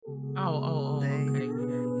Okay. They, Yeah.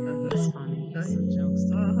 uh-huh. That's funny. Go It's ahead. a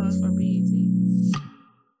jokester. Uh-huh. It's for BET.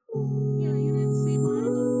 Yeah, you didn't see mama?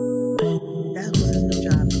 That was his new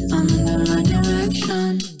job. I'm in the right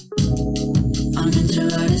direction. I'm into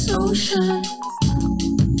this ocean.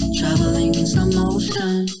 Traveling in slow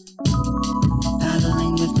motion.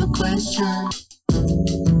 Paddling with no question.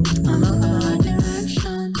 I'm in the right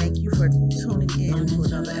direction. Thank you for tuning in to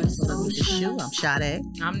another episode of Meet the Shoe. I'm Sade.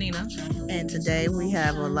 I'm Nina. And today we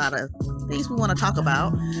have a lot of things we want to talk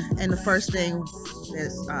about. And the first thing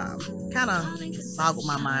that's kind of boggled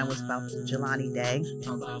my mind was about Jelani Day.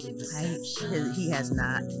 He has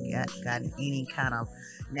not gotten any kind of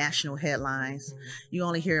national headlines. You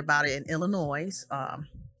only hear about it in Illinois,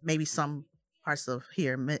 maybe some parts of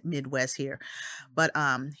here, Midwest here. But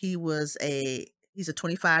he's a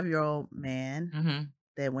 25-year-old man Mm-hmm.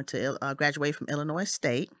 that went to graduate from Illinois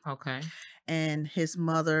State. Okay. And his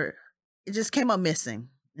mother, it just came up missing.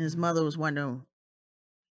 And his mother was wondering,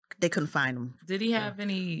 they couldn't find him. Did he have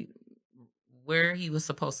any where he was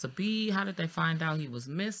supposed to be? How did they find out he was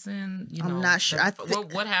missing? I'm not sure.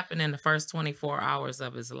 What happened in the first 24 hours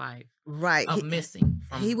of his life? Right. Missing.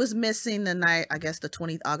 He was missing the night, I guess,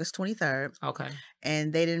 August 23rd. Okay.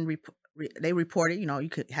 And they didn't they reported, you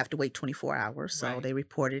could have to wait 24 hours. So Right. they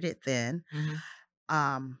reported it then.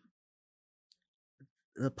 Mm-hmm.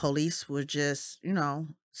 The police were just,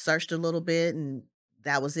 searched a little bit, and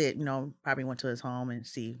that was it. Probably went to his home and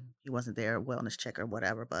see he wasn't there, wellness check or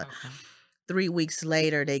whatever. But Okay. 3 weeks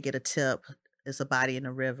later, they get a tip. There's a body in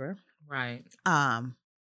the river. Right.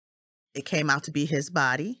 It came out to be his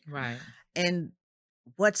body. Right. And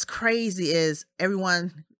what's crazy is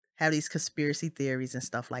everyone have these conspiracy theories and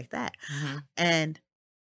stuff like that. Mm-hmm. And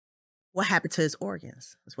what happened to his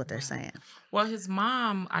organs is what they're Right. saying. Well, his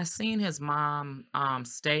mom, I seen his mom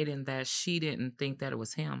stating that she didn't think that it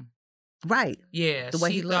was him. Right. Yeah, The way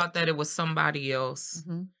she he thought looked. that it was somebody else.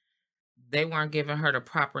 Mhm. They weren't giving her the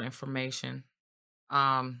proper information.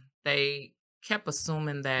 They kept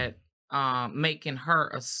assuming that, making her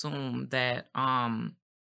assume that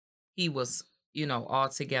he was, all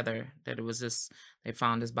together, that it was just they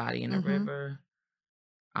found his body in the Mhm. river.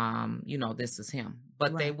 This is him.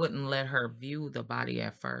 But they Right. wouldn't let her view the body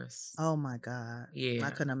at first. Oh my God. I Yeah.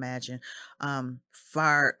 couldn't imagine.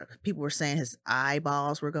 People were saying his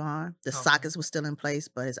eyeballs were gone. The Okay. sockets were still in place,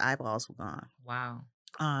 but his eyeballs were gone. Wow.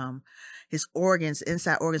 His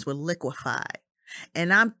inside organs were liquefied.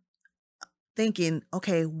 And I'm thinking,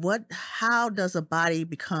 okay, how does a body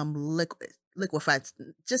become liquefied?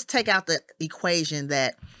 Just take out the equation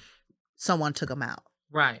that someone took them out.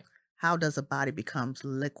 Right. How does a body becomes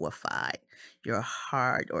liquefied? Your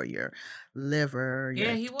heart or your liver,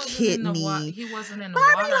 Yeah, your he wasn't in the water. kidney. He wasn't in the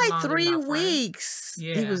Probably water like long 3 enough, right? weeks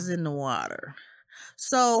he Yeah. was in the water.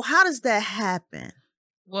 So how does that happen?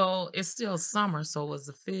 Well, it's still summer, so was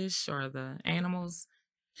the fish or the animals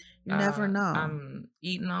You never know. I'm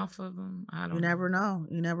eating off of them? I You don't know. never know.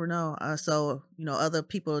 You never know. So, other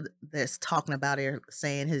people that's talking about it are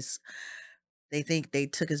saying they think they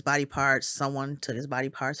took his body parts. Someone took his body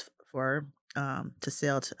parts for to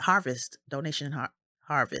sell to harvest, donation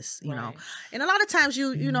harvest, Right. And a lot of times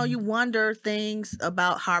you wonder things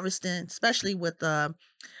about harvesting, especially with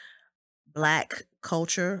Black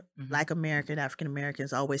culture, Mhm. Black African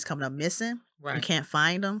Americans always coming up missing. You Right. can't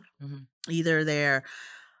find them. Mhm. Either they're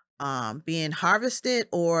being harvested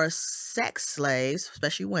or sex slaves,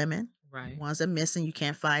 especially women. Right. Ones that are missing, you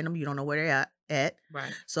can't find them. You don't know where they're at.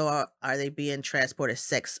 Right. So are they being transported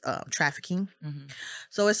sex trafficking? Mhm.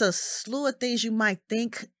 So it's a slew of things you might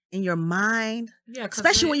think in your mind, Yeah, 'cause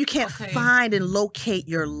especially when you can't okay, find and locate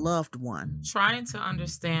your loved one. trying to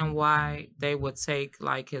understand why they would take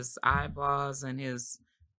like his eyeballs and his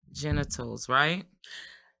genitals, right?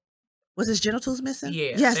 Was his genitals missing?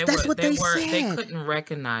 Yeah, Yes, that's what they they said. couldn't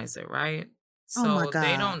recognize it, right? Oh my So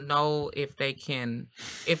they God. don't know if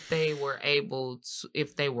they were able to,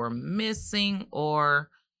 if they were missing,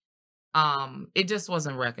 or it just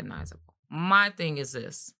wasn't recognizable. My thing is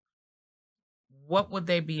this: what would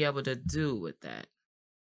they be able to do with that?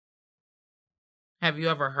 Have you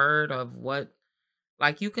ever heard of what?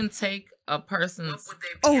 Like, you can take a person's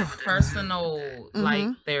personal, like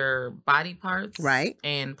Mhm. their body parts, Right.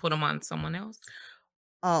 and put them on someone else.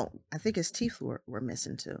 Oh, I think his teeth were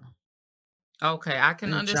missing too. Okay, I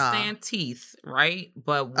can And the jaw. understand teeth, right?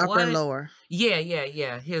 But Upper and what? lower. Yeah.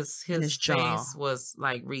 His And his jaw. face was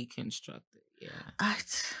like reconstructed. Yeah. I,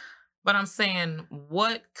 But I'm saying,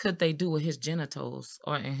 what could they do with his genitals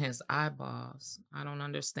or in his eyeballs? I don't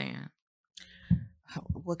understand.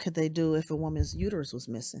 what could they do if a woman's uterus was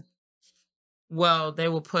missing? Well, they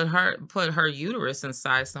will put her uterus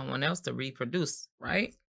inside someone else to reproduce,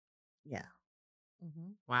 right? Yeah.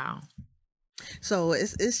 Hmm. Wow. So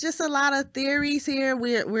it's just a lot of theories here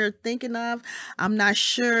we're thinking of. I'm not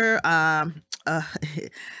sure.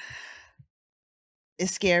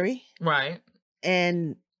 It's scary, Right.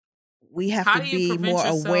 and we have to be more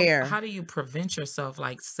How aware. do you prevent yourself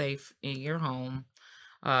like safe in your home,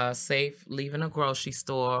 safe leaving a grocery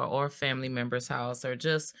store or a family member's house or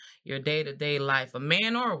just your day-to-day life, a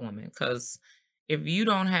man or a woman? Because if you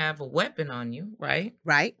don't have a weapon on you, right?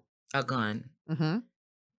 Right. A gun, Mm-hmm.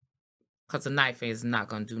 because a knife is not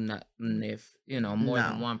going to do nothing if, more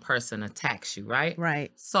than No. one person attacks you, right?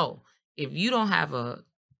 Right. So if you don't have a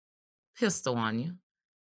pistol on you,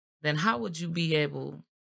 then how would you be able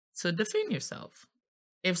to defend yourself?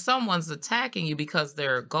 If someone's attacking you because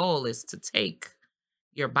their goal is to take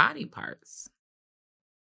your body parts,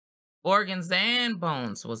 organs and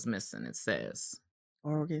bones was missing, it says.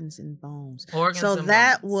 Organs and bones. Organs So and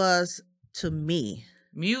that bones. was to me.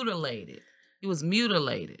 Mutilated. He was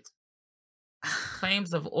mutilated.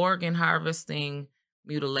 Claims of organ harvesting,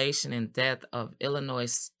 mutilation, and death of Illinois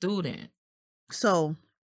student. So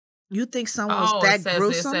you think someone was Oh, that it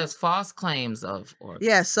gruesome? says false claims of organ.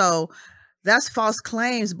 Yeah, so that's false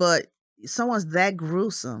claims, but someone's that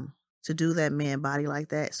gruesome to do that man body like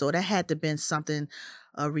that. So that had to been something,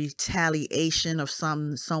 a retaliation of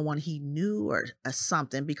someone he knew or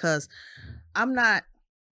something, because I'm not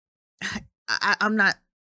I'm not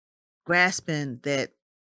grasping that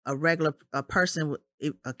a person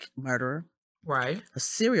murderer, Right. a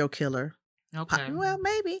serial killer. Okay. Well,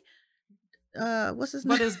 maybe. What's his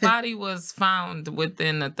But name? his body was found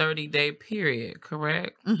within a 30-day period,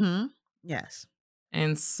 correct? Mm-hmm. Yes.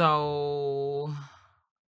 And so,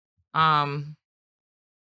 um,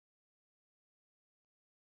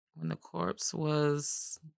 when the corpse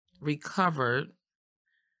was recovered,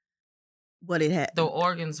 What it had. the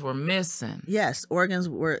organs were missing, Yes, organs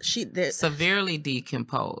were severely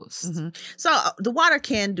decomposed Mhm. So the water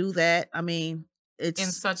can do that. I mean, in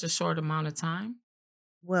it's such a short amount of time.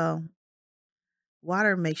 well,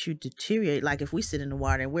 water makes you deteriorate. Like if we sit in the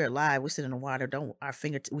water and we're alive, we sit in the water. Don't our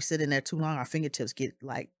fingertips? We sit in there too long. Our fingertips get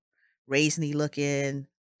like raisiny looking.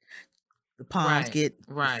 The palms Right, get,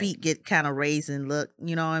 the right. feet get kind of raisin look.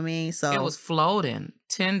 You know what I mean? It So was floating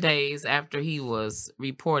 10 days after he was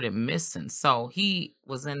reported missing. So he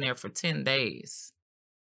was in there for 10 days.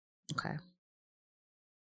 okay.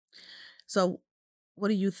 So what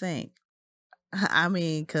do you think? I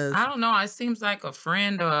mean, because I don't know. It seems like a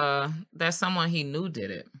friend, that someone he knew did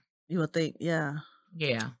it. you would think, yeah.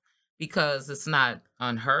 Yeah. Because it's not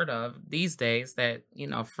unheard of these days that,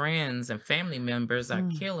 friends and family members are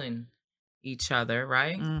killing each other,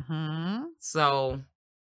 right? Mm-hmm. So,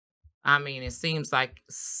 I mean, it seems like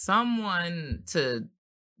someone to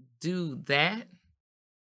do that,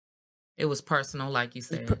 it was personal, like you It's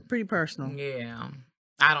said. pretty personal. Yeah.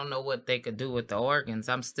 I don't know what they could do with the organs.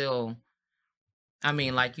 I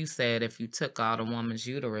mean, like you said, if you took out a woman's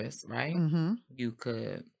uterus, right? Mm-hmm. You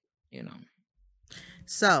could, you know.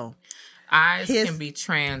 So Eyes his can be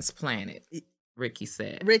transplanted, Ricky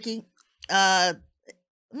said. Ricky,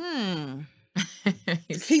 hmm.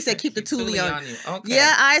 He said keep the Thule on you. Okay.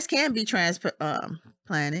 Yeah, eyes can be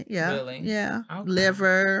planted. Yeah. Really? Yeah. Okay.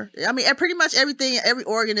 Liver. I mean, pretty much everything, every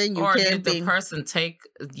organ in you Or can did the be. person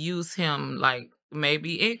use him like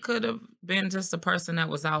maybe it could have been just a person that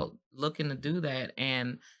was out looking to do that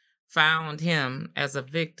and found him as a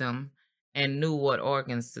victim and knew what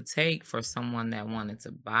organs to take for someone that wanted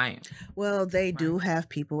to buy him Well, they Right. do have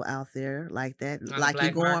people out there like that. on the Like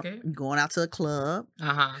you black market. going out to a club,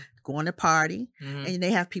 Uh-huh. going to party, Mhm. and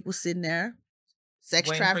they have people sitting there, sex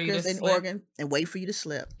Waiting for you to traffickers and slip. organ, and wait for you to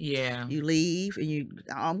slip. Yeah. You leave and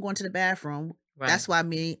I'm going to the bathroom. Right. That's why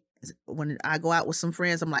when I go out with some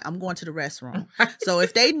friends, I'm like, I'm going to the restroom. So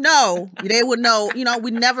if they know, they would know,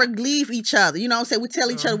 we never leave each other. You know what I'm saying? We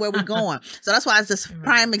tell each other where we're going. So that's why it's this Right.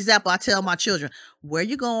 prime example. I tell my children, where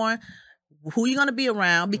you going, who you going to be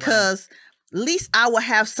around, because at least I will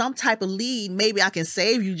have some type of lead. Maybe I can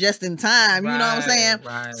save you just in time. You know what I'm saying?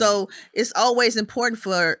 Right. So it's always important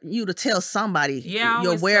for you to tell somebody Yeah, I your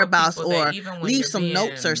always tell whereabouts people that or even when leave you're some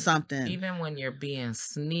notes or being- something. Even when you're being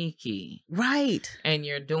sneaky Right. and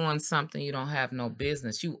you're doing something you don't have no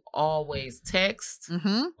business, you always text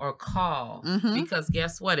Mm-hmm. or call. Mhm. Because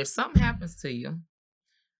guess what? If something happens to you,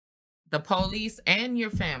 the police and your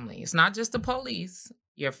family, it's not just the police,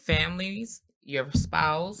 your families, your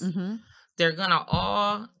spouse, Mm-hmm. they're gonna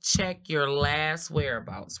all check your last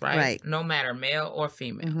whereabouts, right? Right. No matter male or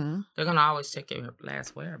female. Mm-hmm. They're gonna always check your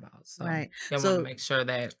last whereabouts. So Right. they want So- to make sure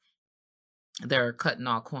that they're cutting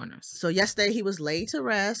all corners. So yesterday he was laid to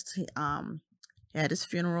rest. He had his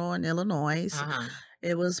funeral in Illinois, Uh-huh.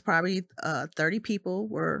 It was probably 30 people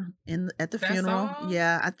were at the That's funeral. all?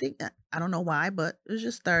 Yeah, I think I don't know why, but it was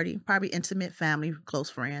just 30. Probably intimate family, close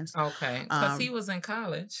friends. Okay, because he Um, was in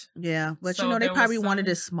college, yeah, but so they there was probably wanted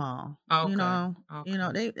it some. small. Okay,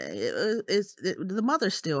 The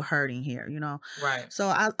mother's still hurting here. right, So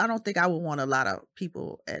I don't think I would want a lot of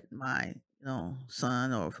people at my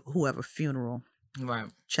son or whoever funeral, right.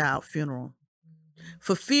 child funeral, Mhm.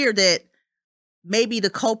 for fear that maybe the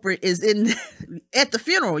culprit is in at the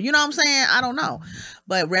funeral. You know what I'm saying? I don't know.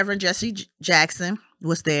 But Reverend Jesse Jackson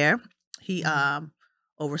was there. He Mhm.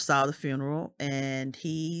 oversaw the funeral, and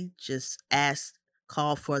he just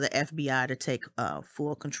called for the FBI to take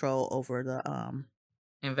full control over the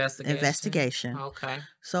Investigation. investigation. Okay,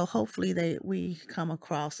 So hopefully we come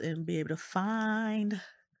across and be able to find.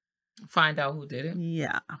 find out who did it.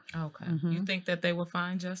 Yeah. Okay, you hmm think that they will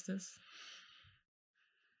find justice?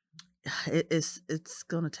 it's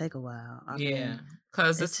gonna take a while. I Yeah, mean,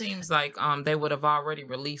 because it it's seems like they would have already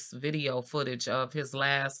released video footage of his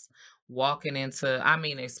last walking into. I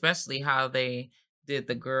mean, especially how they did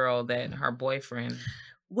the girl that her boyfriend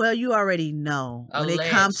well, you already know when it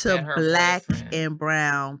comes alleged to that her black boyfriend. and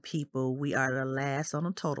brown people, we are the last on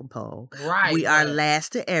the totem pole. Right, We are but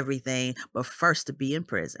last to everything, but first to be in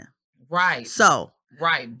prison. right, So,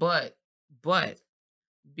 right, but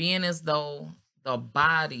being as though the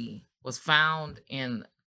body was found in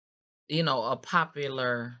a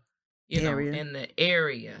popular area. in the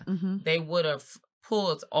area, hmm they would have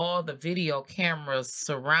pulled all the video cameras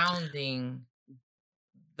surrounding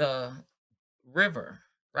the river,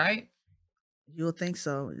 right? You'll think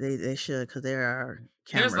so. They should, because there are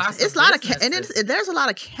There's cameras. lots It's of a lot of businesses, there's a lot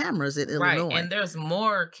of cameras in right? Illinois. And there's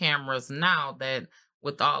more cameras now that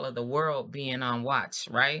with all of the world being on watch,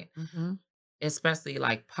 right? hmm Especially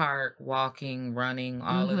like park, walking, running,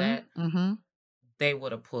 all of hmm that. hmm They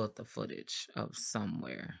would have pulled the footage of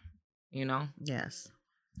somewhere, you know? Yes.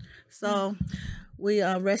 Hmm. So we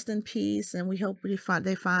rest in peace, and we hope they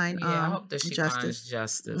find Yeah, I hope that she finds justice.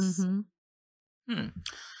 justice. hmm Hmm.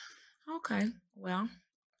 Okay. Well,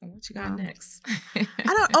 what you got Well, next?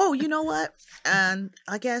 I don't. Oh, you know what? And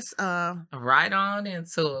I guess. Right on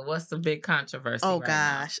into it. What's the big controversy Oh right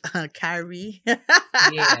now? gosh, Kyrie.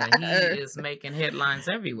 Yeah, he is making headlines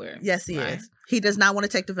everywhere, Yes, he right? is. He does not want to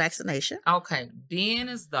take the vaccination. Okay, being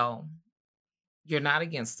as though you're not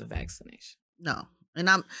against the vaccination. No, and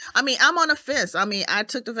I'm on the fence. I mean, I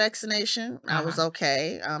took the vaccination. I was Uh-huh.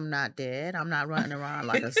 okay. I'm not dead. I'm not running around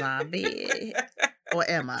like a zombie, or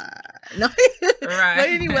am I? No. But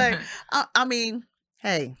anyway, Right. I mean,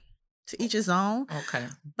 hey, to each his own. Okay.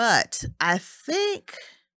 But I think,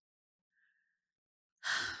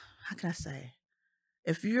 how can I say?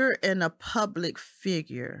 If you're in a public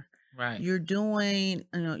figure, Right. you're doing,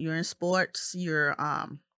 you're in sports, you're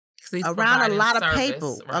 'Cause he's around a providing lot of service,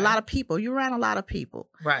 people, right? you're around a lot of people.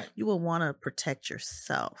 Right. You will want to protect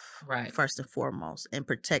yourself Right. first and foremost, and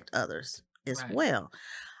protect others as Right. well.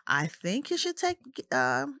 I think he should get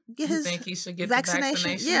You his think he should get the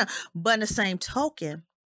vaccination. Yeah, vaccination? but in the same token,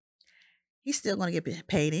 he's still going to get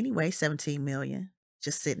paid anyway, 17 million,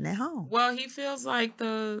 just sitting at home. Well, he feels like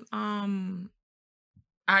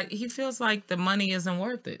he feels like the money isn't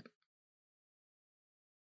worth it.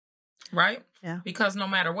 Right? Yeah. Because no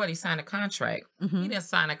matter what, he signed a contract. He hmm didn't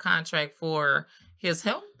sign a contract for his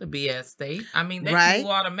health to be at stake. I mean, they Right. knew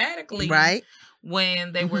automatically Right.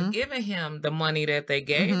 when they were hmm giving him the money that they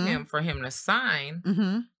gave hmm him for him to sign.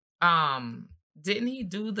 hmm Didn't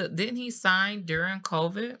he sign during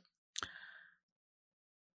COVID?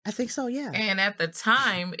 I think so. Yeah. And at the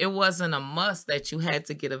time, it wasn't a must that you had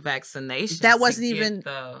to get a vaccination That to wasn't get even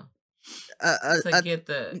the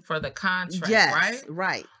a for the contract, yes. right?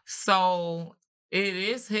 Right. So it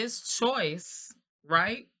is his choice,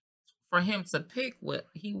 right? For him to pick what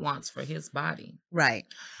he wants for his body. Right.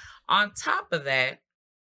 On top of that,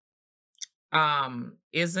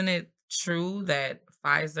 isn't it true that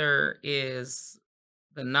Pfizer is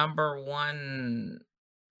the number one?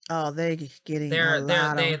 Oh, they're getting a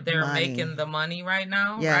lot of They're money. making the money right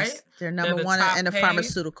now, right? Yes, they're They're number the one top in the paid,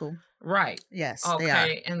 pharmaceutical. right? Yes, they are.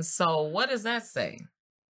 Okay, and so what does that say?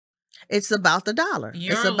 It's about the dollar. It's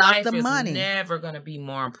Your about life the is money. never going to be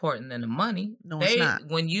more important than the money. No, it's not.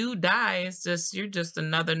 When you die, you're just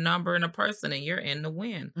another number in a person, and you're in the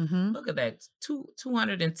win. Mm-hmm. Look at that,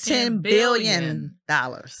 $210 $10 billion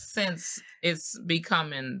billion. since it's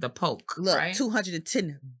becoming the poke. Look, right?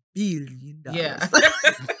 $210 billion. Yeah.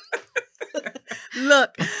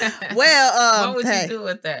 Look, well, what would hey. you do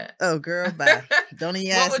with that? Oh, girl, bye. Don't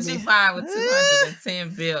even ask me. What would you buy with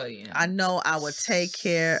 $210 billion? I know I would take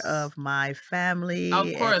care of my family.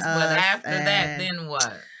 Of course, but after that, and then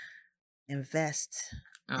what? invest,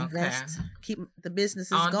 Okay. keep the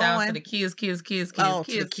businesses On down to the going. kids, Oh,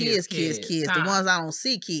 to the kids, the Huh? ones I don't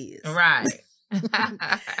see kids. Right.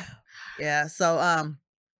 Yeah. So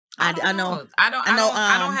I don't I know know. I don't. I I know don't.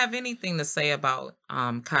 I don't have anything to say about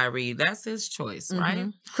Kyrie. That's his choice,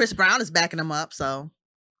 right? Chris Brown is backing him up. So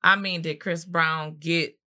I mean, did Chris Brown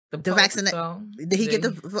get the vaccination? though? Did he get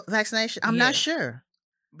the vaccination? I'm not sure.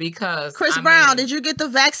 Because Chris Brown, did you get the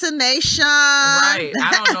vaccination? Right.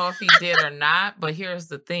 I don't know if he did or not, but here's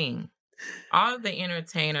the thing. All of the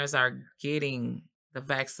entertainers are getting the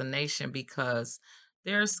vaccination because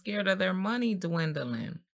they're scared of their money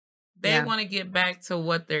dwindling. They want to get back to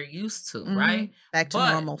what they're used to, right? Back to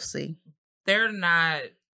normalcy. They're not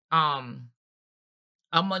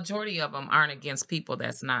a majority of them aren't against people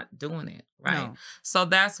that's not doing it, right? No. So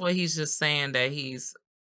that's what he's just saying, that he's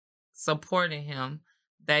supporting him,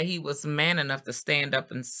 that he was man enough to stand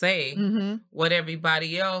up and say what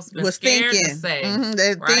everybody else was scared to say.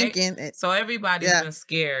 They're right? thinking. So everybody's been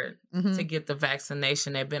scared to get the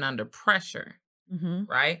vaccination. They've been under pressure,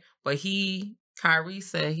 right? But Kyrie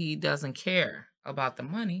said he doesn't care about the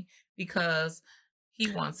money because he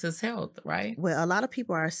wants his health, right? Well, a lot of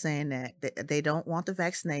people are saying that they don't want the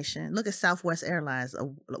vaccination. Look at Southwest Airlines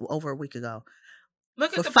over a week ago.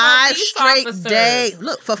 Look for at the 5 straight officers. days.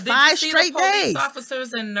 Look, for 5 straight days. Police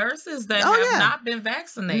officers and nurses that have not been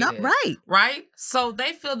vaccinated. Right? So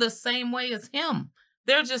they feel the same way as him.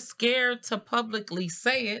 They're just scared to publicly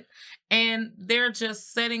say it, and they're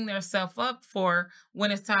just setting themselves up for when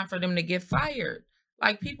it's time for them to get fired.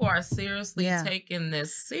 Like, people are seriously taking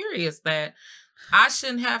this serious, that I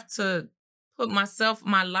shouldn't have to put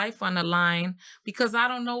my life on the line because I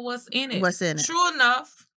don't know what's in it. What's in it? True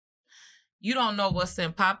enough. You don't know what's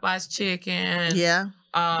in Popeye's chicken. Yeah.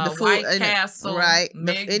 The food, White Castle. Right.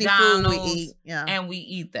 McDonald's. Any food we eat. Yeah. And we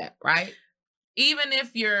eat that, right? Even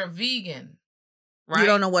if you're a vegan, right? You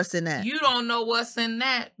don't know what's in that. You don't know what's in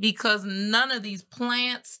that because none of these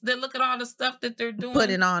plants, look at all the stuff that they're doing.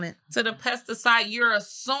 Putting on it. To the pesticide, you're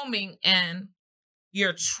assuming and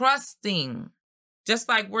you're trusting. Just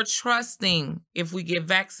like we're trusting if we get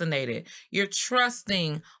vaccinated. You're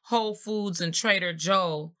trusting Whole Foods and Trader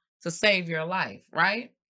Joe to save your life,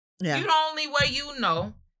 right? Yeah. The only way you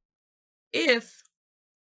know if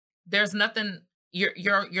there's nothing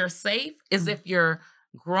you're safe is if you're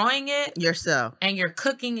growing it yourself and you're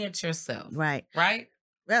cooking it yourself. Right. Right?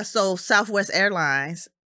 Yeah. So Southwest Airlines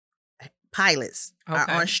pilots are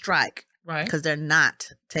on strike. Right. Because they're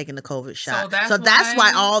not taking the COVID shot. So that's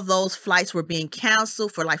why all those flights were being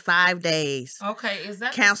canceled for like 5 days. Okay. Is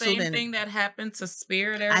that the same thing that happened to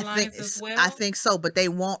Spirit Airlines as well? I think so, but they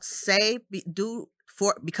won't say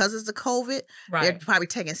because it's the COVID. Right. They're probably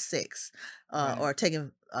taking 6 or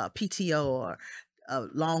taking PTO or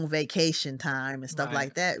long vacation time and stuff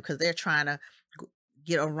like that because they're trying to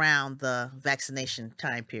get around the vaccination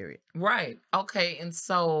time period. Right. Okay. And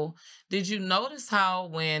so did you notice how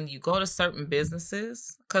when you go to certain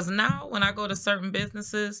businesses, because now when I go to certain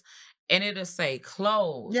businesses and it'll say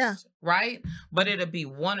closed, right? But it'll be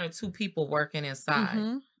 1 or 2 people working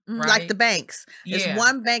inside. Right? Like the banks. Yeah. There's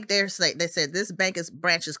one bank they said this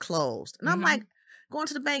branch is closed. And I'm like, going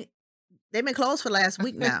to the bank, they've been closed for last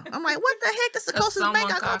week now. I'm like, what the heck? That's the closest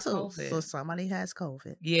bank I go to. COVID. So somebody has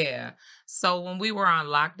COVID. Yeah. So when we were on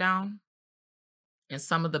lockdown and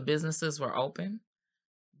some of the businesses were open,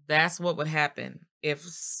 that's what would happen. If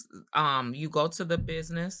you go to the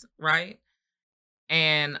business, right?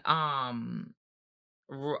 And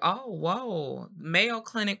Mayo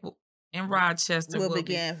Clinic in Rochester will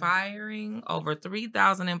be firing over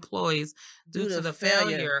 3,000 employees due to the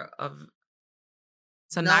failure of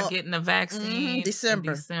not getting the vaccine in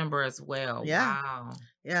December as well. Yeah. Wow.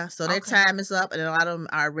 Yeah. So their time is up, and a lot of them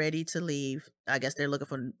are ready to leave. I guess they're looking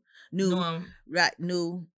for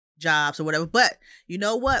new jobs or whatever. But you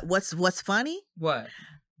know what? What's funny? What?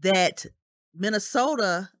 That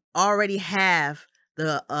Minnesota already have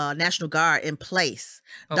the National Guard in place.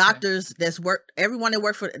 Doctors everyone that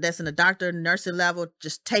work for that's in the doctor nursing level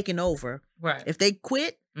just taking over. Right. If they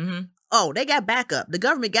quit, they got backup. The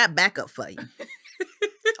government got backup for you.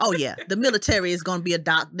 Oh yeah, the military is going to be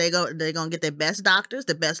they're going to get their best doctors,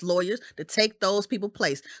 the best lawyers to take those people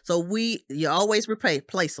place. So you're always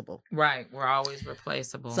replaceable. Right, we're always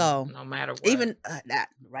replaceable. So no matter what. Even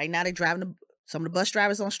right now they're driving some of the bus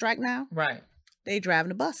drivers on strike now. Right. They driving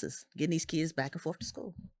the buses, getting these kids back and forth to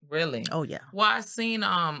school. Really? Oh yeah. Well, I seen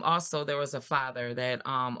also there was a father that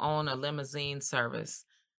owned a limousine service,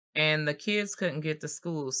 and the kids couldn't get to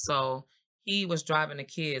school, so he was driving the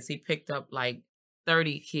kids. He picked up like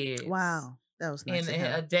 30 kids. Wow. That was nice. In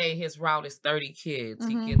a day, his route is 30 kids.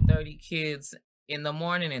 He get 30 kids in the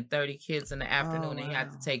morning and 30 kids in the Oh, afternoon, and he had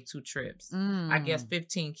to wow. take 2 trips. I guess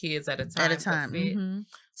 15 kids at a At a time could time.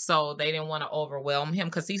 fit. So they didn't want to overwhelm him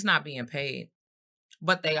because he's not being paid.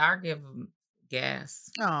 But they are giving him gas.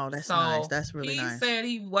 Oh, that's nice. So That's really he nice. said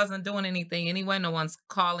he wasn't doing anything anyway. No one's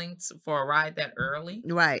calling for a ride that early.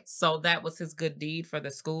 Right. So that was his good deed for the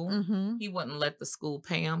school. He wouldn't let the school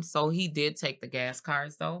pay him. So he did take the gas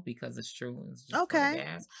cards though, because it's true. It's just for the Okay.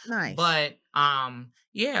 gas. Nice. But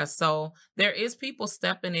yeah, so there is people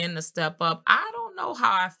stepping in to step up. I don't know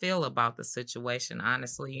how I feel about the situation,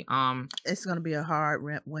 honestly. It's gonna be a hard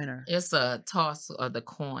winter. It's a toss of the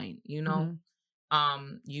coin, you know.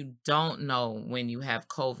 You don't know when you have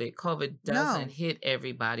COVID. COVID doesn't No. hit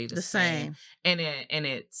everybody the The same. same. And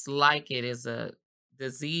it's like it is a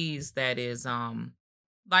disease that is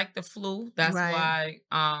like the flu. That's Right.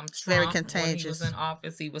 why It's very Trump, when he was contagious. in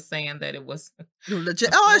office, he was saying that it was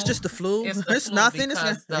Legit. the Oh, it's flu. just the flu. It's the It's flu nothing.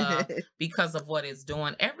 It's because because of what it's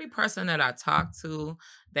doing. Every person that I talk to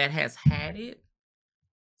that has had it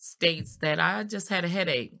states that I just had a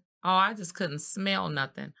headache. Oh, I just couldn't smell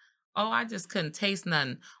nothing. Oh, I just couldn't taste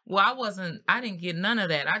nothing. Well, I didn't get none of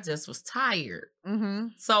that. I just was tired.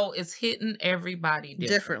 So it's hitting everybody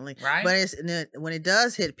Differently. right? But when it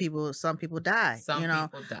does hit people, some people die. Some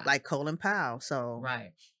people die. Like Colin Powell. So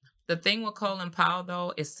Right. The thing with Colin Powell,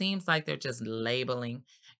 though, it seems like they're just labeling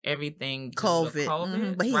everything due to COVID.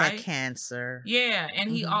 COVID, But he right? had cancer. Yeah, and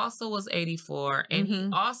he also was 84, and he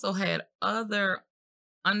also had other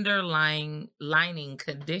underlying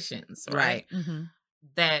conditions, right?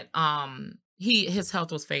 That his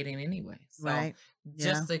health was fading anyway. So Right. Yeah.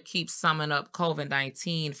 just to keep summing up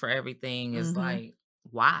COVID-19 for everything is like,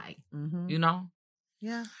 why? You know?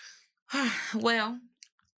 Yeah. Well,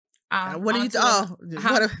 What do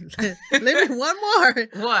you? Let me one more.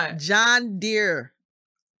 What? John Deere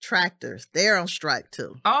tractors. They're on strike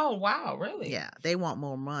too. Oh wow, really? Yeah, they want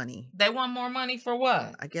more money. They want more money for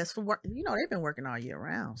what? I guess for work. They've been working all year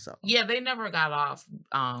round. So Yeah, they never got off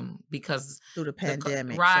because through the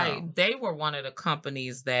pandemic, right? so. They were one of the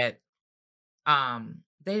companies that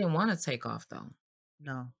they didn't want to take off though.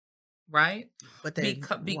 No, right? But they want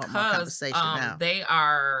more Because compensation now. they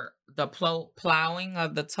are the plowing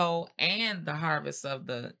of the toe and the harvest of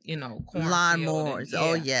the cornfield. Lawnmowers.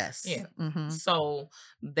 Oh yes. Yeah. Mhm. So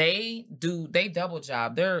they double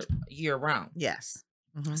job. They're year round. Yes.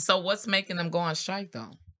 Mhm. So what's making them go on strike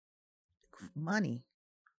though? Money.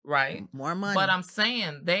 Right. More money. But I'm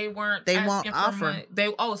saying they weren't. They asking won't for offer.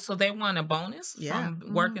 money. So they want a bonus Yeah.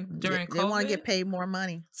 from working during They COVID. want to get paid more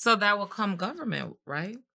money. So that will come government,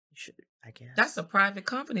 right? I guess. That's a private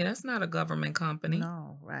company. That's not a government company.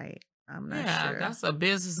 No, right. I'm not Yeah, sure. that's a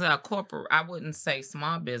business, a corporate. I wouldn't say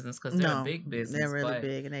small business because they're a big business. They're really but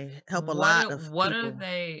big and they help a lot of what people. are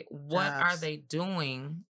they? What are jobs. they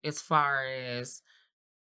doing as far as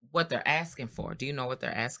what they're asking for? Do you know what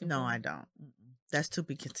they're asking No, for? I don't. That's to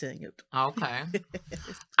be continued. Okay.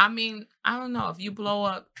 I mean, I don't know if you blow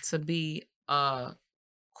up to be a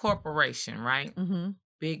corporation, right?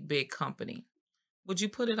 Big company. Would you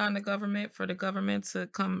put it on the government for the government to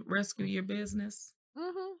come rescue your business?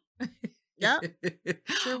 Yeah.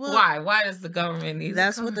 Sure would. Why? Why does the government need?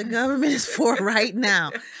 That's what the government is for right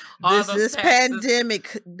now. All those This taxes-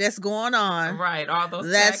 pandemic that's going on. Right. All those.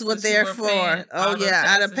 That's what taxes you they're were for. paying, all Oh those yeah,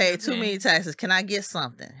 I done taxes paid you're too many paying. taxes. Can I get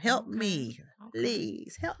something? Help Okay. me, Okay.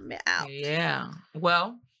 please. Help me out. Yeah.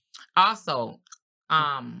 Well, also,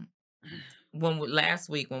 last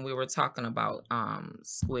week when we were talking about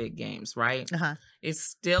Squid Games, right? It's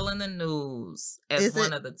still in the news as Is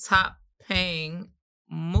one it? of the top paying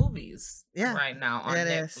movies Yeah, right now on it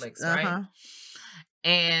is. Netflix, right?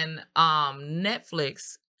 And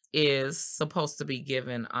Netflix is supposed to be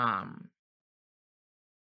given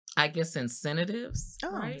I guess incentives,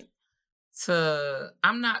 Oh. right?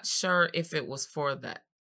 I'm not sure if it was for the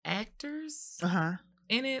actors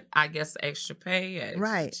in it. I guess extra pay, extra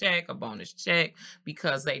Right. check, a bonus check,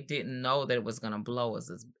 because they didn't know that it was gonna blow as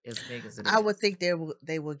big as it is. I would think they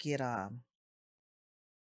will get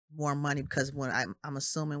more money because when I'm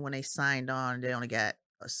assuming when they signed on, they only got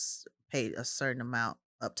paid a certain amount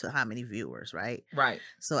up to how many viewers, right? Right.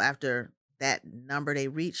 So after that number they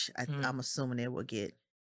reach, Mhm. I'm assuming they will get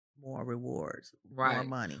more rewards, more Right.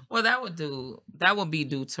 money. Well, that would be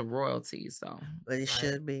due to royalties, though. But it Right.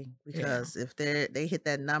 should be Yeah. because if they hit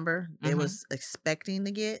that number they Mhm. was expecting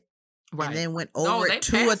to get, Right. and then went No, over they it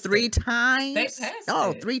 2 or passed 3 it. times. They passed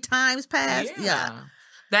Oh, it. 3 times passed. Yeah.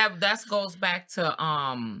 That goes back to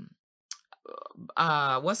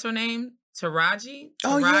what's her name? Taraji.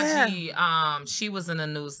 Oh, yeah. She was in the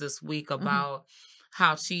news this week about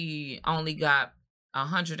how she only got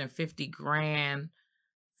 $150,000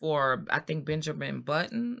 for I think Benjamin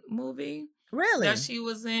Button movie Really? that she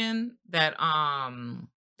was in. That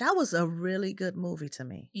That was a really good movie to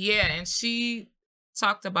me. yeah, and she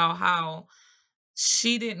talked about how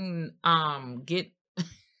she didn't get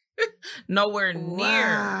nowhere near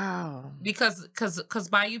Wow. because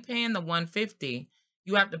by you paying the 150,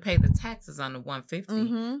 you have to pay the taxes on the 150.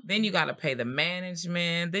 Mm-hmm. Then you got to pay the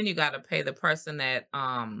management. Then you got to pay the person that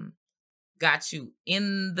got you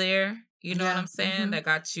in there. You know what Yeah. I'm saying? Mm-hmm. That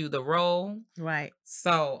got you the role. Right.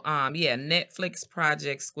 So yeah, Netflix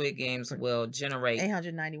project Squid Games will generate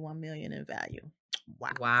 891 million in value.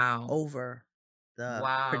 Wow. wow. Over the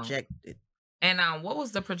Wow. projected. And what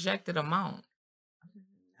was the projected amount?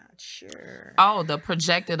 Not sure. Oh, the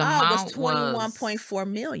projected Oh, amount it was 21.4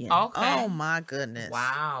 million. Okay. Oh my goodness.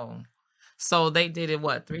 Wow. So they did it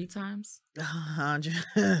what, 3 times? 100.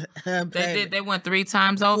 They went 3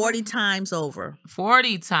 times over? 40 times over.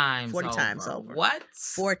 40 times 40 over. times over. What?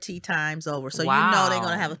 40 times over. So you know they're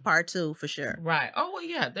gonna have a part 2 for sure. Right. Oh well,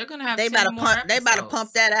 yeah, they're gonna have. They 10 better more pump. They better pump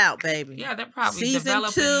episodes. that out, baby. Yeah, they're probably Season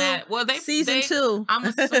developing 2. that. Well, Season 2. I'm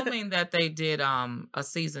assuming that they did a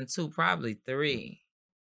season 2, probably 3,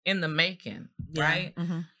 in the making, Yeah. right?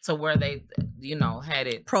 Mhm. To where they, had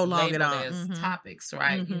it Prolong it labeled on. as Mhm. topics,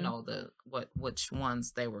 right? You Mhm. know which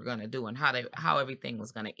ones they were gonna do and how everything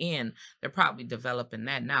was gonna end. They're probably developing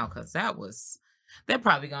that now because they're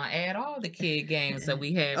probably gonna add all the kid games that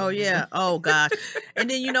we had. Oh when we yeah. were- Oh gosh. And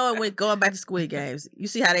then with going back to Squid Games, you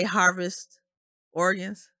see how they harvest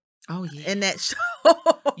organs Oh yeah. in that show.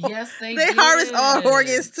 Yes, they harvest all did.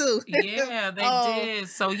 organs too. Yeah, they Oh. did.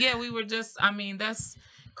 So yeah, we were just. I mean, that's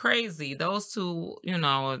crazy. Those two, that's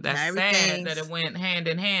sad that Everything's- it went hand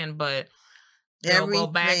in hand, but they'll go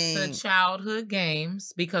back to Everything. childhood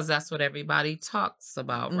games because that's what everybody talks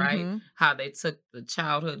about, right? Mhm. How they took the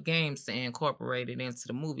childhood games to incorporate it into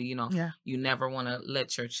the movie. Yeah. You never want to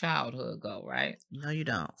let your childhood go, right? No, you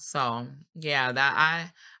don't. So yeah,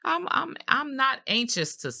 that I'm not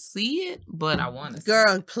anxious to see it, but I want to.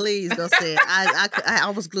 Girl, please go see it.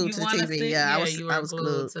 I was glued You to the wanna TV. see? Yeah, you were I was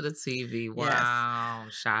glued. to the TV. Yes. Wow,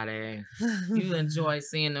 Sade. You enjoy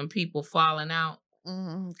seeing them people falling out?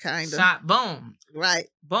 Kind of. Shot, boom, Right.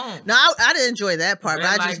 boom. No, I didn't enjoy that part, Red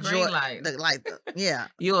but I light, just green enjoyed light. yeah.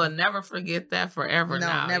 You will never forget that forever. No,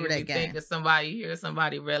 now. never You that be game. thinking somebody hear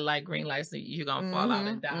somebody red light, green light, so you're gonna fall out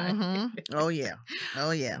and die. Mhm. Oh yeah.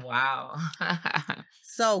 Oh yeah. Wow.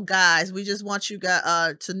 So guys, we just want you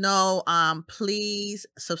guys to know, please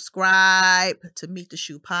subscribe to Meet the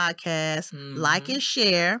Shoe Podcast, like Mhm. and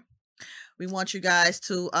share. We want you guys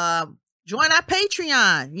to join our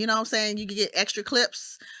Patreon. You know what I'm saying? You can get extra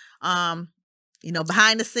clips,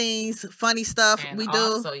 behind the scenes, funny stuff And we do.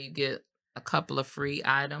 also, you get a couple of free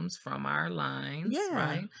items from our lines, Yeah.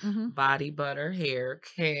 right? Mhm. Body butter, hair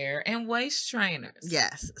care, and waist trainers.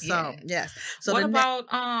 Yes. So Yeah. yes. So What the about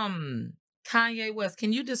Kanye West?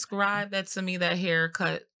 Can you describe that to me? That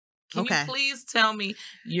haircut? Can Okay. you please tell me?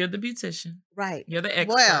 You're the beautician. right. You're the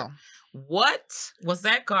expert. Well, What was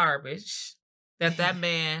that garbage that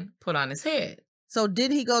man put on his head? so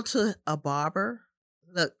did he go to a barber?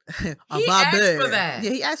 Look, a He barber. asked for that. Yeah,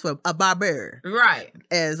 he asked for a barber, Right.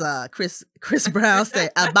 as Chris Brown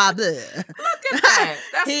said, a barber. Look at that.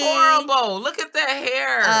 That's He- horrible. Look at that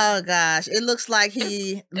hair. Oh gosh, it looks like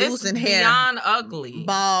he losing it's hair, beyond ugly.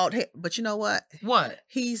 bald hair. But you know what? What?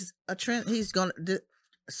 He's a trend. He's gonna.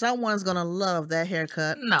 Someone's gonna love that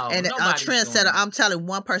haircut. No. And a nobody's doing trendsetter. it. I'm telling you,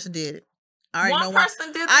 one person did it. I already know One one.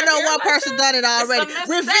 person did I that know hair one like person that? done it already. It's a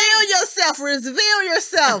mistake. Reveal yourself. Reveal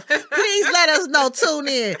yourself. Please let us know. Tune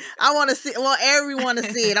in. I want to see. I want everyone to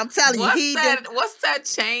see it. I'm telling you, What's that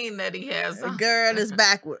chain that he has on? girl is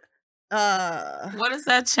backward. What does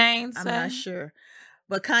that chain say? I'm not sure,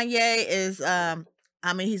 but Kanye is.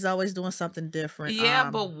 He's always doing something different. Yeah,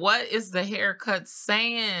 but what is the haircut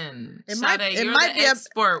saying? It might- Sade, it you're might the be a-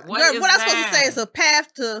 expert. Girl, What is what I'm that? supposed to say is a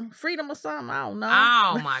path to freedom or something. I don't know.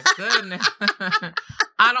 Oh my goodness.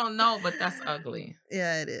 I don't know, but that's ugly.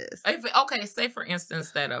 Yeah, it is. Okay, say for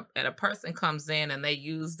instance that a person comes in and they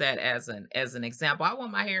use that as an example. I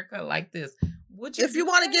want my haircut like this. Would you? If you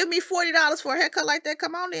want to give me $40 for a haircut like that,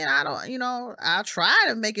 come on in. I don't. I'll try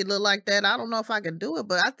to make it look like that. I don't know if I can do it,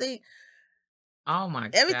 but I think oh my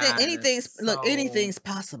everything, God, anything's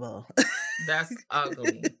possible. That's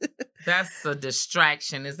ugly. That's a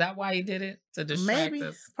distraction. Is that why he did it? To distract Maybe,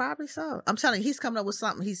 us? probably so. I'm telling you, he's coming up with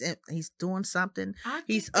something. He's doing something. I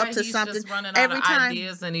He's think up that to he's something. Just running Every out of time-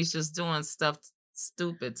 ideas, and he's just doing stuff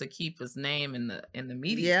stupid to keep his name in the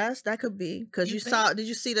media. Yes, that could be because You you think? saw. Did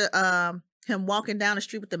you see the him walking down the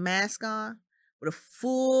street with the mask on with a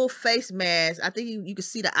full face mask. I think you could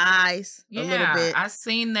see the eyes a little bit. I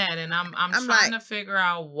seen that, and I'm trying like, to figure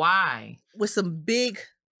out why. With some big,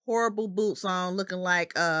 horrible boots on, looking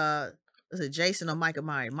like is it Jason or Michael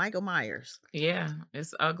Myers? Michael Myers. Yeah,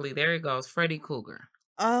 it's ugly. There he goes, Freddy Krueger.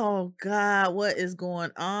 Oh God, what is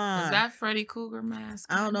going on? Is that Freddy Krueger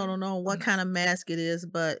mask? I don't know what kind of mask it is,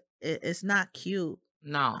 but it's not cute.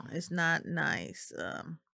 No, it's not nice.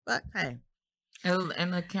 But hey,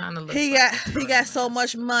 and it kind of looks. He got so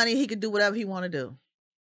much money, he could do whatever he want to do.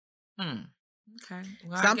 Okay.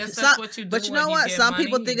 Well, I guess that's what you do. But you know what? Some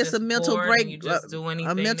people think it's a mental break,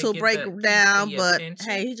 a mental breakdown. But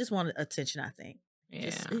hey, he just wanted attention. I think.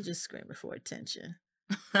 Yeah. He's just screaming for attention.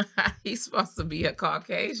 He's supposed to be a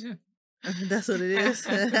Caucasian. That's what it is.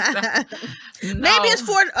 Maybe it's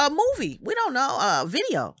for a movie. We don't know.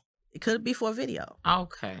 Video. It could be for a video.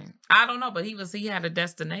 Okay. I don't know, but he had a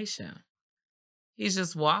destination. He's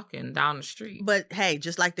just walking down the street. But hey,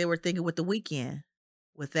 just like they were thinking with The Weeknd,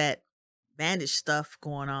 with that bandage stuff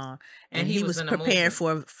going on, and he was preparing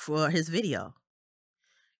for his video.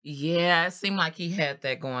 Yeah, it seemed like he had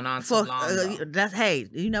that going on for long. Hey,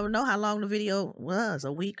 you never know how long the video was,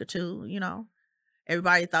 a week or two, you know.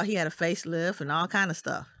 Everybody thought he had a facelift and all kind of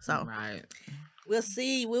stuff. So right. We'll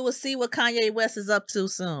see. We will see what Kanye West is up to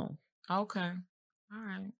soon. Okay. All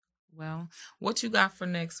right. Well, what you got for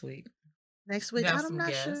next week? Next week, I'm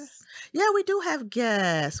not sure. Yeah, we do have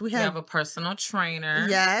guests. We have a personal trainer.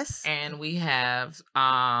 Yes. And we have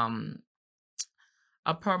a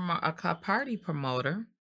party promoter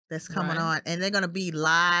that's coming on, and they're gonna be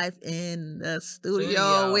live in the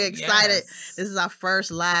studio. We're excited. Yes. This is our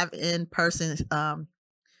first live in person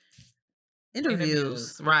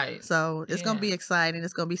interviews. Right. So it's gonna be exciting.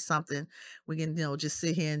 It's gonna be something we can just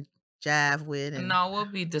sit here and jive with. And no,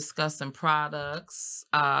 we'll be discussing products,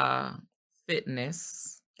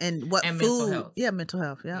 fitness, and what and food. Mental health. Yeah, mental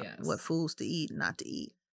health. Yeah, yes. What foods to eat and not to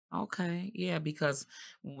eat. Okay, yeah, because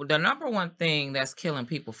the number one thing that's killing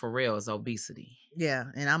people for real is obesity. Yeah,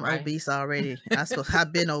 and I'm obese already.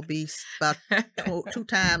 I've been obese about two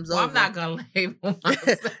times over. I'm not gonna label myself.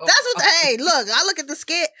 That's what. Hey, look! I look at the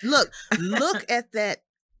scale. Look at that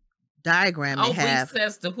diagram they have. Obese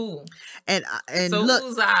says to who? And so look,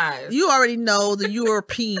 whose eyes? You already know the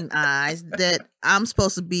European eyes that I'm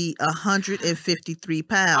supposed to be 153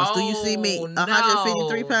 pounds. Do you see me?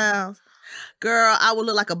 153 pounds. Girl, I would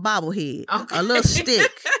look like a bobblehead, a little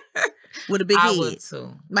stick with a big head. I would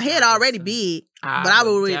too. My head already big, but I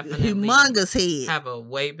would with a humongous head. Have a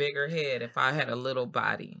way bigger head if I had a little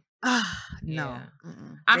body. No. Yeah.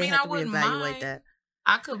 I mean, I wouldn't mind. That.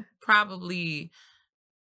 I could probably,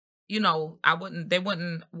 they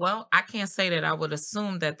wouldn't, well, I can't say that I would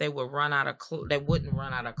assume that they would run out of they wouldn't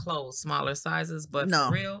run out of clothes, smaller sizes, but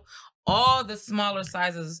for real, all the smaller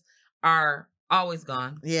sizes are always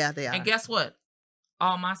gone. Yeah, they are. And guess what?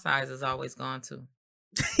 All my size is always gone too.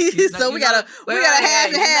 So we gotta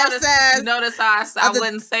have size. You notice how I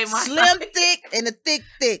wouldn't say my slim size. thick and the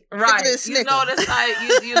thick. Right. You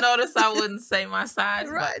notice I wouldn't say my size.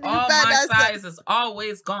 Right. But all my size is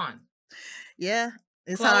always gone. Yeah.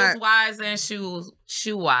 It's clothes wise and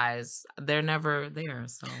shoe wise, they're never there.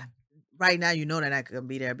 So right now, they're not gonna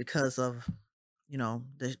be there because of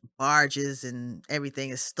the barges and everything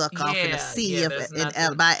is stuck off in the sea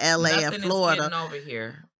by LA and Florida. Over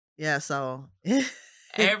here. Yeah, so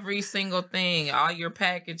every single thing, all your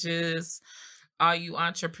packages, all you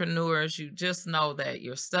entrepreneurs, you just know that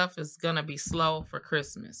your stuff is gonna be slow for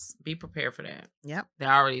Christmas. Be prepared for that. Yep. They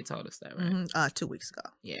already told us that, right? Mm-hmm. 2 weeks ago.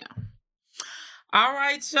 Yeah. All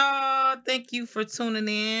right, y'all. Thank you for tuning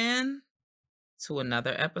in to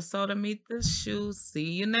another episode of Meet the Shoes.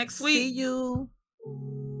 See you next week. See you.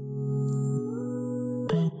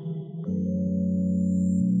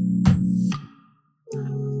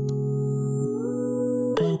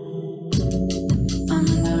 I'm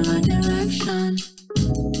in the right direction.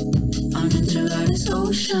 I'm into this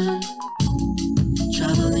ocean.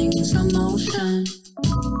 Traveling in slow motion.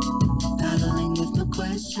 Paddling with no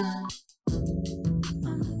question.